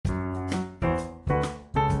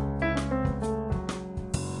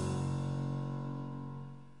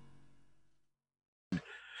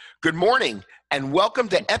Good morning, and welcome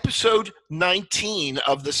to episode 19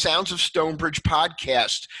 of the Sounds of Stonebridge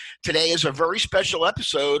podcast. Today is a very special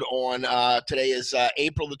episode today is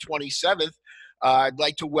April the 27th. I'd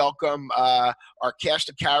like to welcome our cast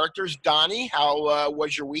of characters. Donnie, how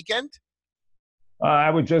was your weekend?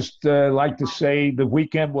 I would just like to say the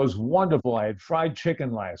weekend was wonderful. I had fried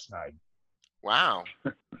chicken last night. Wow.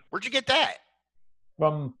 Where'd you get that?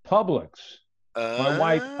 From Publix.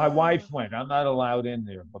 My wife went. I'm not allowed in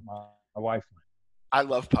there, but my wife went. I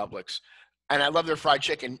love Publix, and I love their fried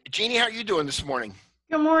chicken. Jeannie, how are you doing this morning?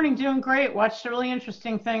 Good morning, doing great. Watched a really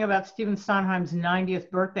interesting thing about Stephen Sondheim's 90th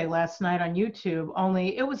birthday last night on YouTube,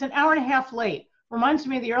 only it was an hour and a half late. Reminds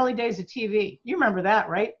me of the early days of TV. You remember that,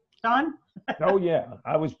 right, Don? Oh, yeah.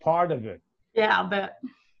 I was part of it. Yeah, the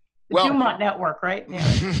Dumont Network, right?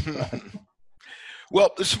 Yeah.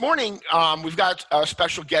 Well, this morning, we've got a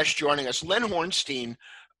special guest joining us. Len Hornstein,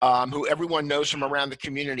 who everyone knows from around the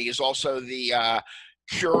community, is also the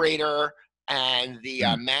curator and the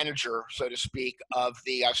manager, so to speak, of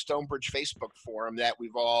the Stonebridge Facebook forum that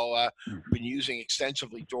we've all been using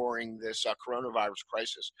extensively during this coronavirus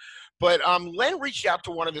crisis. But Len reached out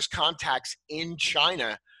to one of his contacts in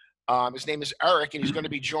China. His name is Eric, and he's going to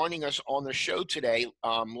be joining us on the show today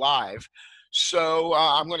live. So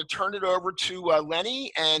I'm going to turn it over to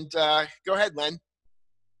Lenny, and go ahead, Len.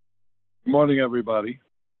 Good morning, everybody.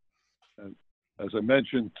 And as I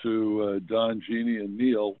mentioned to Don, Jeannie, and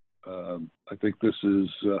Neil, I think this is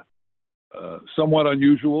somewhat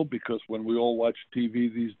unusual because when we all watch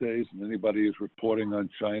TV these days and anybody is reporting on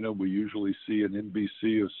China, we usually see an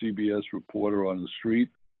NBC or CBS reporter on the street,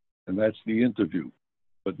 and that's the interview.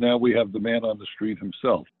 But now we have the man on the street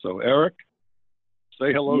himself. So, Eric,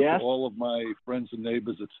 say hello to all of my friends and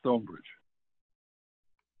neighbors at Stonebridge.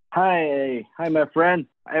 Hi, my friend.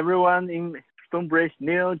 Everyone in Stonebridge,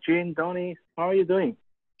 Neil, Jean, Donnie, how are you doing?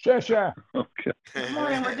 Sure. Okay. Good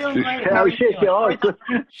morning, we're doing great. Very good,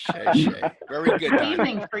 Good Don.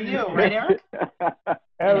 evening for you, right, Eric?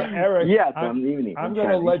 Eric, yes, evening. I'm going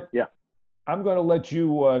to let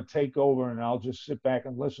you take over, and I'll just sit back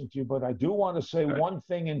and listen to you. But I do want to say one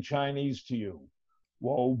thing in Chinese to you.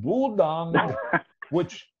 Wo bu dang,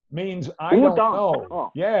 which means I don't know.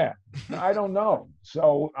 Oh. Yeah, I don't know.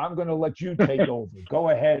 So I'm going to let you take over. Go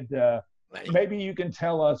ahead. Maybe you can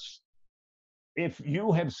tell us if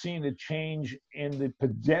you have seen a change in the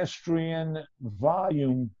pedestrian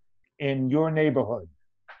volume in your neighborhood.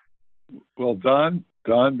 Well, Don,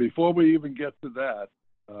 before we even get to that,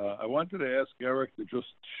 I wanted to ask Eric to just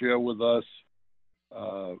share with us,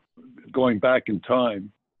 going back in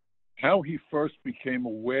time, how he first became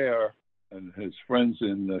aware and his friends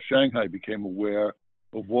in Shanghai became aware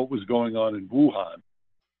of what was going on in Wuhan.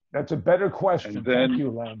 That's a better question. Thank you,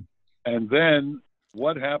 Len. And then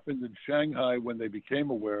what happened in Shanghai when they became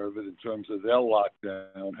aware of it in terms of their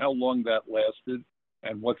lockdown, how long that lasted,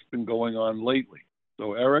 and what's been going on lately.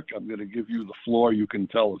 So, Eric, I'm going to give you the floor. You can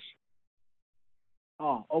tell us.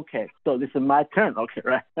 Oh, okay. So this is my turn. Okay,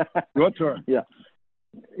 right? Your turn.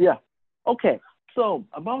 Yeah. Okay. So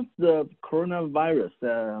about the coronavirus,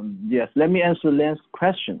 yes, let me answer Len's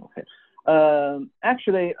question. Okay.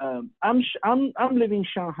 Actually, I'm living in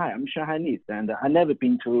Shanghai. I'm Shanghainese, and I never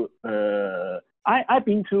been to. I've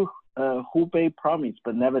been to Hubei province,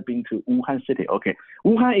 but never been to Wuhan city. Okay.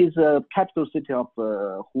 Wuhan is a capital city of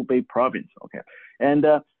Hubei province. Okay. And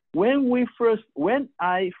when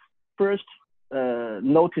I first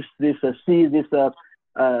noticed this, see this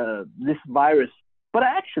virus, but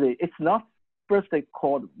actually it's not first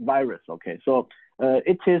called virus. Okay, so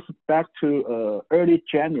it is back to early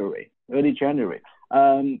January.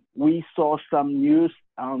 We saw some news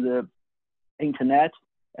on the internet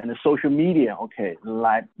and the social media. Okay,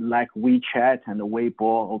 like WeChat and the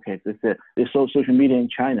Weibo. Okay, this is social media in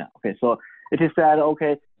China. Okay, so it is that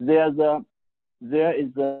there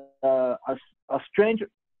is a strange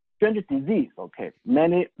disease. Okay,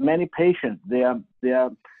 many patients.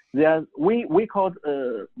 We call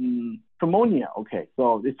pneumonia. Okay,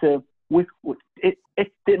 so it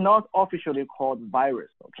did not officially called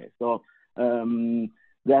virus. Okay, so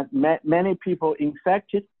that many people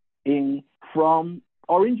infected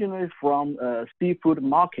originally from seafood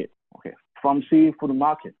market. Okay, from seafood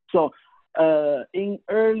market. So I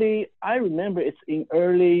remember it's in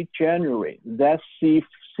early January that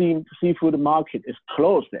seafood market is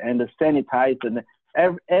closed and sanitized, and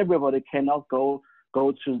everybody cannot go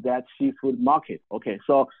to that seafood market. Okay,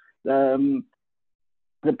 so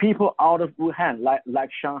the people out of Wuhan,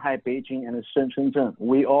 like Shanghai, Beijing, and Shenzhen,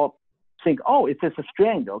 we all think, oh, it's a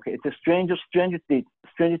strange. Okay, it's a strange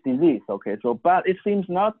disease. Okay, so but it seems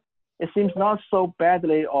not it seems not so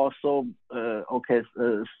badly or so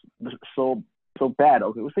so bad.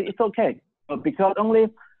 Okay, we say it's okay, but because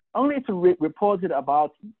only it's reported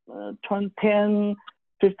about 10,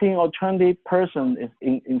 15 or 20 persons is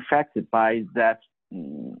infected by that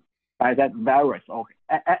virus. Okay,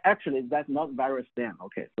 actually that's not virus then.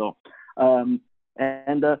 Okay, so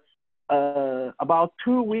about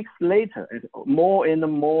 2 weeks later, more and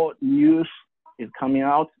more news is coming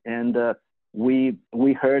out, and we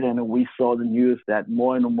heard and we saw the news that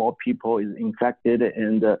more and more people is infected,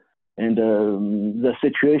 and the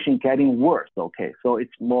situation getting worse. Okay, so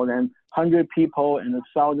it's more than 100 people and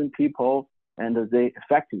 1,000 people, and they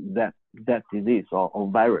affected that disease or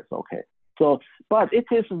virus. Okay, so but it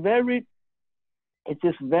is very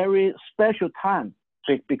special time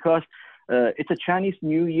because it's a Chinese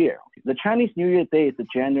New Year. The Chinese New Year day is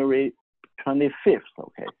January 25th.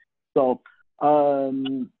 Okay, so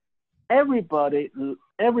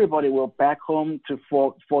everybody will back home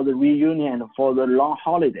for the reunion, for the long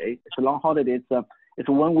holiday. It's a long holiday. It's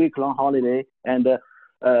a 1 week long holiday, and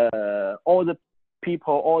all the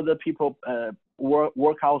people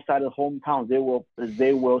work outside the hometown.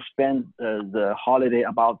 They will spend the holiday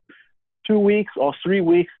about 2 weeks or 3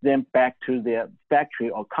 weeks, then back to their factory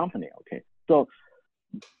or company. Okay, so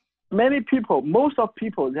most of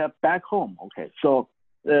people, they're back home. Okay, so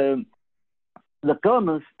the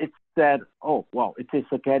government, it said, oh wow, it is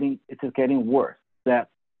getting worse. That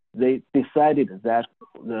they decided that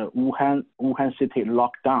the Wuhan city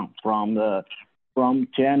locked down from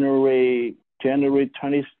January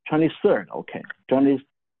 23rd. Okay,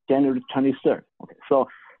 January 23rd. Okay, so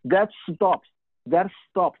that stopped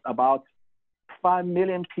about 5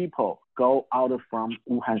 million people go out from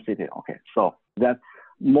Wuhan city. Okay, so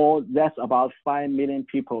that's about 5 million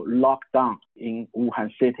people locked down in Wuhan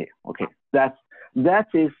city. Okay, that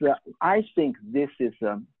is I think this is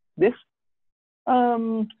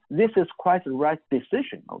quite the right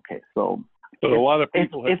decision. Okay, so but a lot of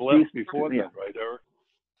people have left before that, right, Eric?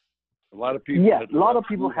 A lot of people. Yeah, a lot of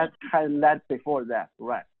people had left before that,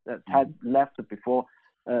 right? That had left before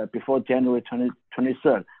January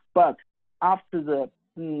 23rd. But after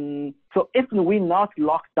so if we not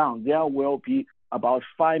lock down, there will be about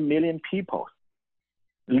 5 million people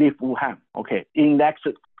leave Wuhan. Okay, in next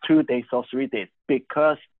 2 days or 3 days,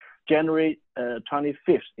 because January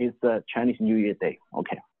 25th is the Chinese New Year day.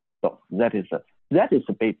 Okay, so that is the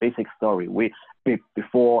basic story.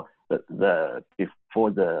 Before the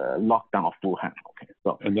lockdown of Wuhan. Okay, so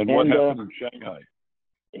and then what happened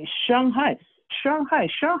in Shanghai?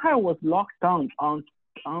 Shanghai was locked down on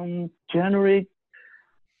January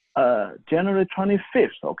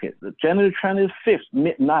 25th. Okay, the January 25th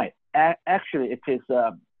midnight. Actually, it is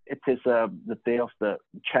the day of the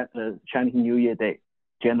Chinese New Year day,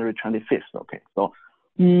 January 25th. Okay, so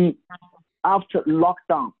after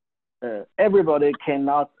lockdown, everybody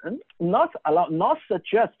cannot not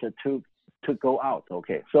suggested to go out.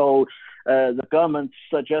 Okay, so the government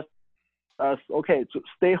suggests us to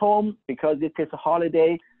stay home because it is a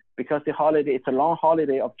holiday. Because the holiday, it's a long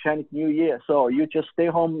holiday of Chinese New Year, so you just stay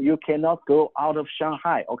home. You cannot go out of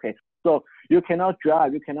Shanghai. Okay, so you cannot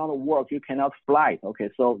drive, you cannot work, you cannot fly. Okay,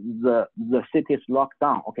 so the city is locked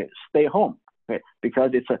down. Okay, stay home. Okay,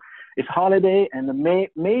 because it's holiday, and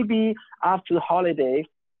maybe after the holiday,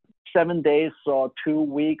 7 days or 2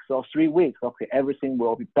 weeks or 3 weeks. Okay, everything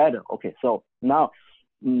will be better. Okay, so now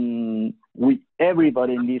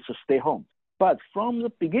everybody needs to stay home. But from the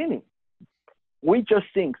beginning, we just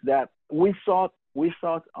think that we thought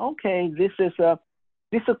okay, this is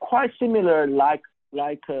quite similar like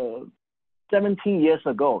 17 years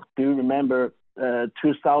ago. Do you remember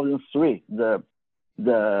 2003 the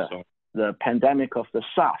pandemic of the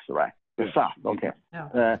SARS, right? The SARS. Okay.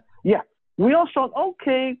 Yeah. We all thought,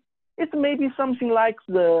 okay, it's maybe something like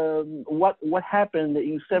what happened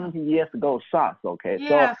in 17 years ago, SARS. Okay.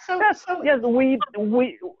 Yeah. So yes,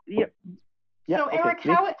 yeah. Yeah, so Eric,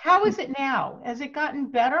 how is it now? Has it gotten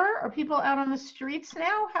better? Are people out on the streets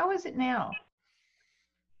now? How is it now?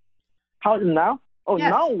 How is it now? Oh,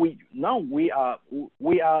 yes. now we are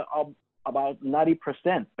about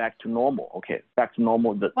 90% back to normal. Okay, back to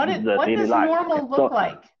normal. What does daily life. Normal look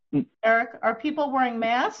like, Eric? Are people wearing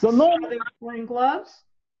masks? So are they wearing gloves?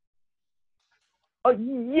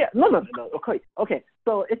 Yeah, no. Okay.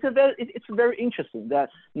 So it's very interesting that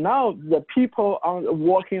now the people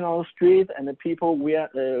walking on the street and the people we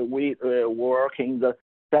work in the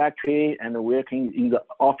factory and working in the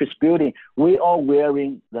office building, we all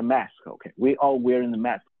wearing the mask. Okay, we all wearing the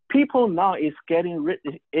mask. People now is getting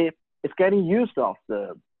used of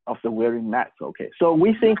the wearing mask. Okay, so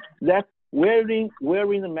we think that wearing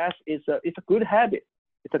the mask is a good habit.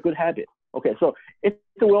 It's a good habit. Okay, so it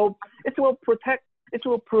will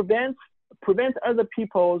prevent other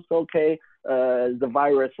people's the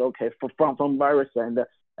virus from virus and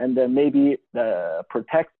maybe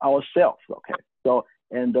protect ourselves. Okay, so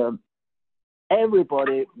and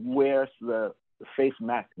everybody wears the face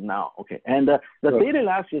mask now. Okay, and the daily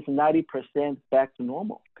life is 90% back to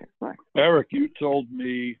normal. Okay, right. Eric, you told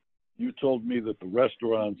me that the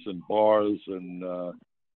restaurants and bars and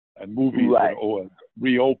movies are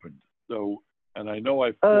reopened. So, and I know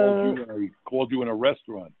I've called you and I called you in a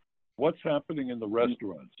restaurant. What's happening in the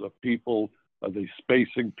restaurants? Are they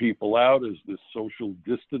spacing people out? Is this social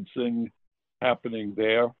distancing happening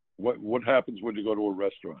there? What happens when you go to a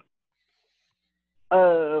restaurant?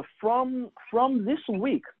 From this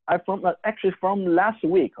week, actually from last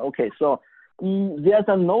week. Okay, so there's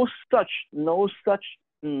no such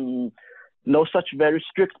very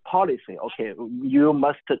strict policy. Okay, you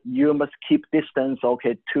must keep distance.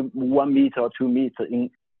 Okay, to 1 meter or 2 meters in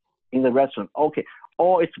the restaurant. Okay,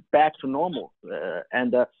 or it's back to normal. But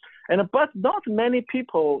not many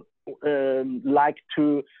people like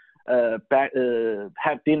to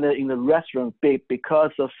have dinner in the restaurant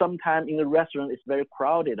because sometimes in the restaurant it's very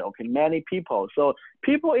crowded. Okay, many people. So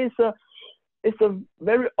people is a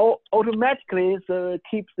very automatically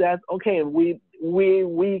keeps that. Okay, we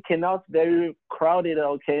cannot very crowded.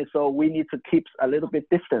 Okay, so we need to keep a little bit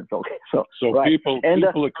distance. Okay, so right. people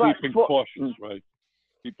are keeping cautious, right?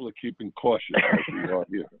 People are keeping cautious like we are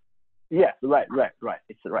here. Yeah, right.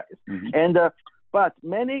 It's right. Mm-hmm. And but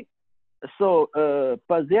many. So,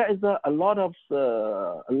 but there is a lot of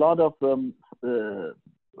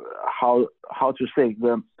how to say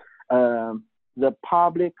the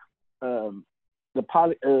public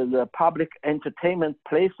entertainment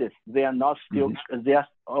places, they are not still they are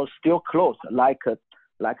still closed, like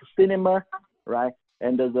cinema, right?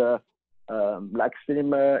 And like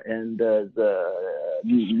cinema and the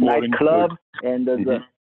nightclub and and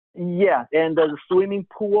the swimming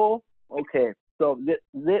pool. Okay. So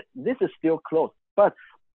this is still closed, but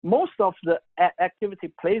most of the activity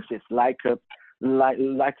places like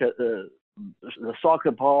the soccer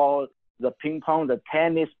ball, the ping pong, the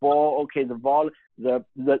tennis ball, okay, the volley, the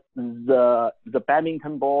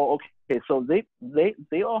badminton ball, okay, so they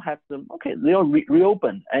all have them, okay, they all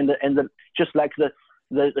reopen, and just like the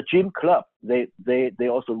gym club, they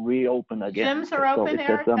also reopen again. Gyms are open, so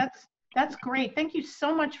Eric. That's great. Thank you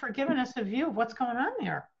so much for giving us a view of what's going on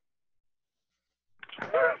there.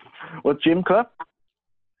 What gym club?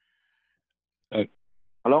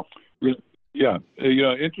 Hello? Yeah.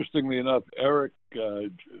 Interestingly enough, Eric,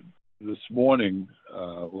 this morning,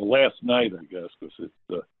 last night, I guess, because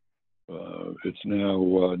it's now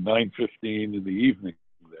 9:15 in the evening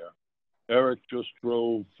there. Eric just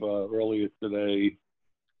drove earlier today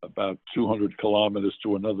about 200 kilometers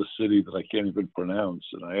to another city that I can't even pronounce,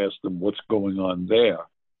 and I asked him what's going on there,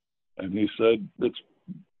 and he said it's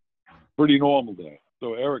pretty normal there.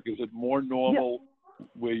 So, Eric, is it more normal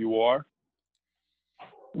where you are?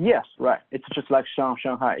 Yes, right. It's just like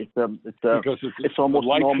Shanghai. Because it's almost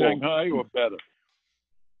like normal. Shanghai or better?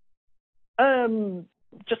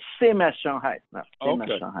 Just same as Shanghai. Same as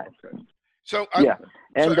Shanghai. Okay. So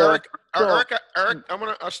And so Eric, I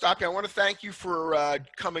want to stop you. I want to thank you for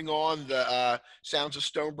coming on the Sounds of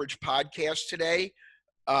Stonebridge podcast today.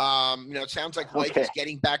 It sounds like life is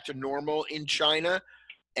getting back to normal in China.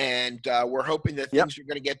 And we're hoping that things are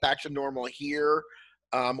going to get back to normal here,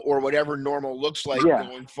 or whatever normal looks like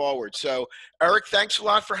going forward. So, Eric, thanks a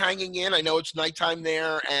lot for hanging in. I know it's nighttime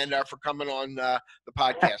there, and for coming on the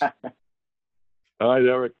podcast. All right,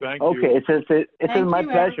 Eric. Thank you. Okay, it's my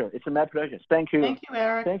pleasure. It's my pleasure. Thank you. Thank you,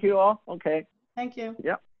 Eric. Thank you all. Okay. Thank you.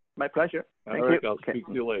 Yeah, my pleasure. Thank Eric, you. I'll speak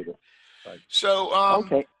to you later. Bye. So,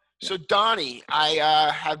 So Donnie,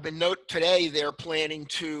 I have been note today they're planning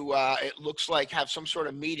to, it looks like, have some sort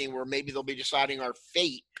of meeting where maybe they'll be deciding our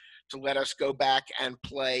fate to let us go back and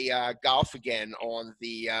play golf again on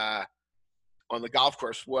the golf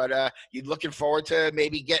course. What you looking forward to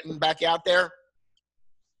maybe getting back out there?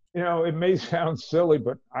 It may sound silly,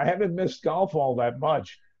 but I haven't missed golf all that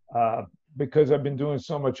much because I've been doing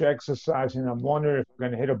so much exercising. I'm wondering if I'm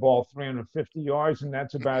going to hit a ball 350 yards, and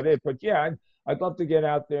that's about it. But yeah, I'd love to get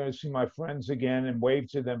out there and see my friends again and wave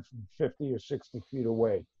to them from 50 or 60 feet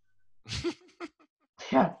away.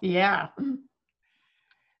 Yeah.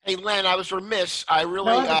 Hey, Len, I was remiss. I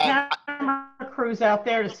really the camera crew's out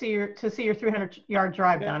there to see your 300-yard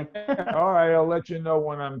drive, Donnie. All right, I'll let you know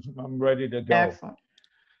when I'm ready to go. Excellent.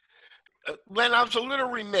 Len, I was a little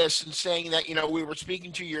remiss in saying that we were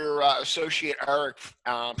speaking to your associate Eric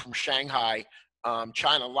from Shanghai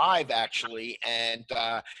China Live, actually, and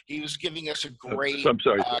he was giving us a great I'm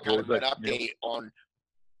sorry. kind of an update on.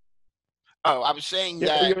 Oh, I was saying Yeah,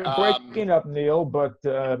 that. you're breaking up, Neil, but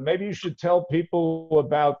maybe you should tell people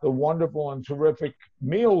about the wonderful and terrific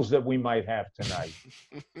meals that we might have tonight.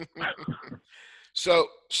 So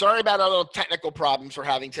sorry about our little technical problems we're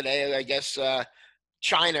having today. I guess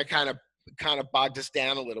China kind of bogged us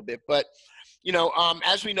down a little bit, but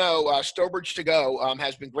as we know, Stonebridge to go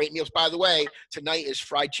has been great meals. By the way, tonight is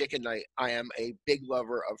fried chicken night. I am a big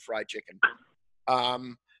lover of fried chicken.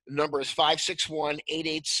 The number is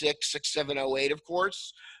 561-886-6708, of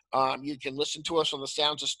course. You can listen to us on the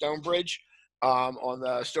Sounds of Stonebridge on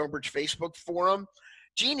the Stonebridge Facebook forum.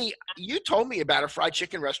 Jeannie, you told me about a fried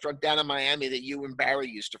chicken restaurant down in Miami that you and Barry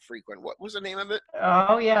used to frequent. What was the name of it?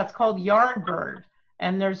 Oh, yeah, it's called Yardbird.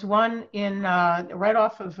 And there's one in right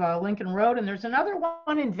off of Lincoln Road, and there's another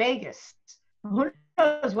one in Vegas. Who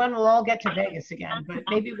knows when we'll all get to Vegas again, but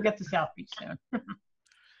maybe we'll get to South Beach soon.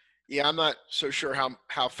 Yeah, I'm not so sure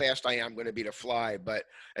how fast I am going to be to fly, but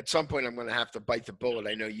at some point I'm going to have to bite the bullet.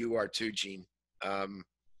 I know you are too, Gene.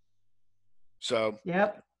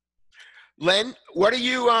 Yep. Len, what are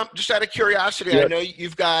you? Just out of curiosity, Yes. I know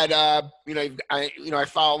you've got. I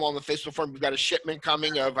follow along the Facebook forum. You've got a shipment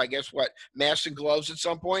coming of, I guess, what, masks and gloves at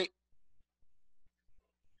some point.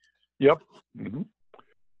 Yep. Mm-hmm.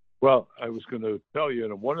 Well, I was going to tell you,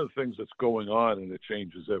 one of the things that's going on, and it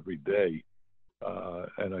changes every day,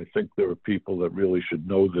 and I think there are people that really should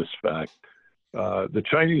know this fact. The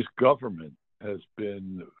Chinese government has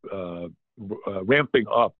been ramping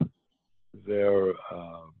up their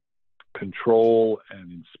control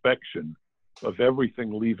and inspection of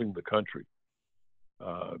everything leaving the country.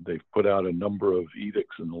 They've put out a number of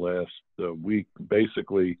edicts in the last week.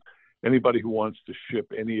 Basically, anybody who wants to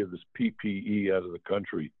ship any of this PPE out of the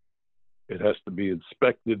country, it has to be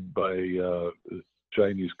inspected by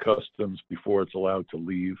Chinese customs before it's allowed to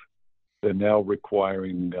leave. They're now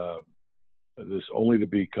requiring this only to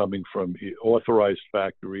be coming from authorized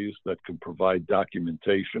factories that can provide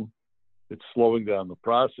documentation. It's slowing down the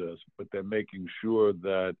process, but they're making sure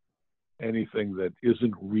that anything that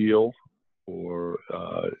isn't real or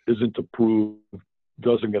isn't approved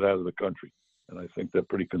doesn't get out of the country. And I think they're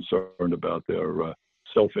pretty concerned about their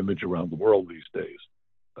self-image around the world these days.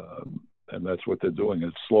 And that's what they're doing.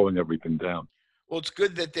 It's slowing everything down. Well, it's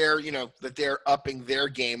good that they're upping their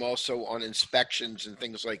game also on inspections and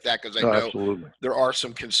things like that, because I know Absolutely. there are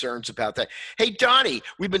some concerns about that. Hey, Donnie,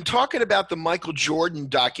 we've been talking about the Michael Jordan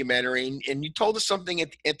documentary, and you told us something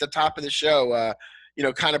at the top of the show,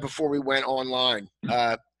 kind of before we went online.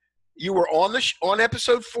 You were on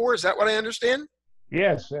episode 4, is that what I understand?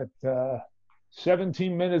 Yes, at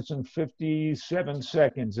 17 minutes and 57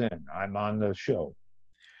 seconds in, I'm on the show.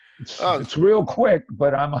 It's real quick,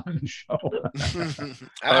 but I'm on the show.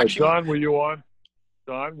 Don, were you on?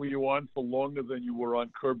 Don, were you on for longer than you were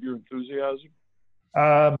on Curb Your Enthusiasm?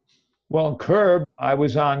 Well, Curb, I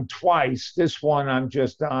was on twice. This one, I'm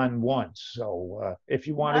just on once. So if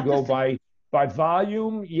you want to go by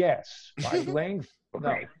volume, yes. By length,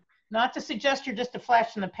 no. Not to suggest you're just a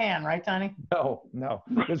flash in the pan, right, Donnie? No.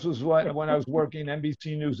 This was when I was working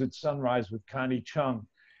NBC News at Sunrise with Connie Chung.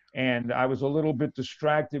 And I was a little bit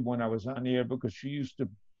distracted when I was on the air because she used to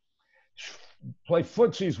play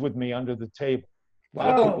footsies with me under the table.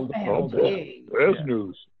 There's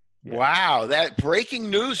news. Yeah. Wow, that breaking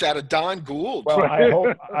news out of Don Gould. Well,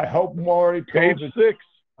 I hope Maury Povich.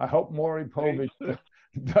 I hope Maury Povich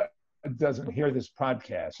doesn't hear this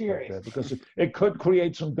podcast because it could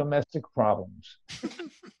create some domestic problems.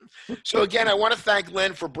 So again, I want to thank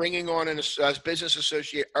Len for bringing on his business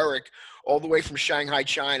associate, Eric, all the way from Shanghai,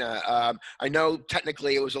 China. I know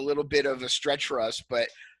technically it was a little bit of a stretch for us, but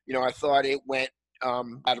I thought it went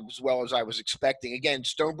about as well as I was expecting. Again,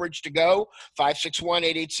 Stonebridge to go,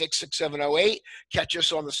 561-886-6708. Catch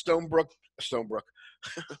us on the Stonebridge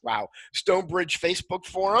Facebook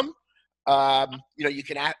forum. You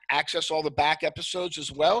can access all the back episodes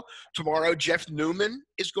as well. Tomorrow, Jeff Newman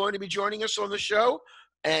is going to be joining us on the show,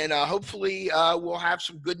 and hopefully we'll have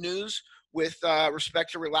some good news with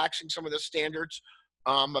respect to relaxing some of the standards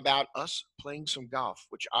about us playing some golf,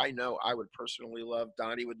 which I know I would personally love.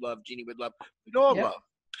 Donnie would love. Jeannie would love. We'd all love.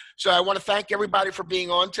 So I want to thank everybody for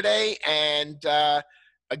being on today. And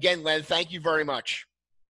again, Len, thank you very much.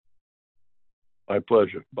 My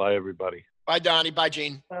pleasure. Bye, everybody. Bye, Donnie. Bye,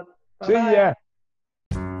 Gene. See ya.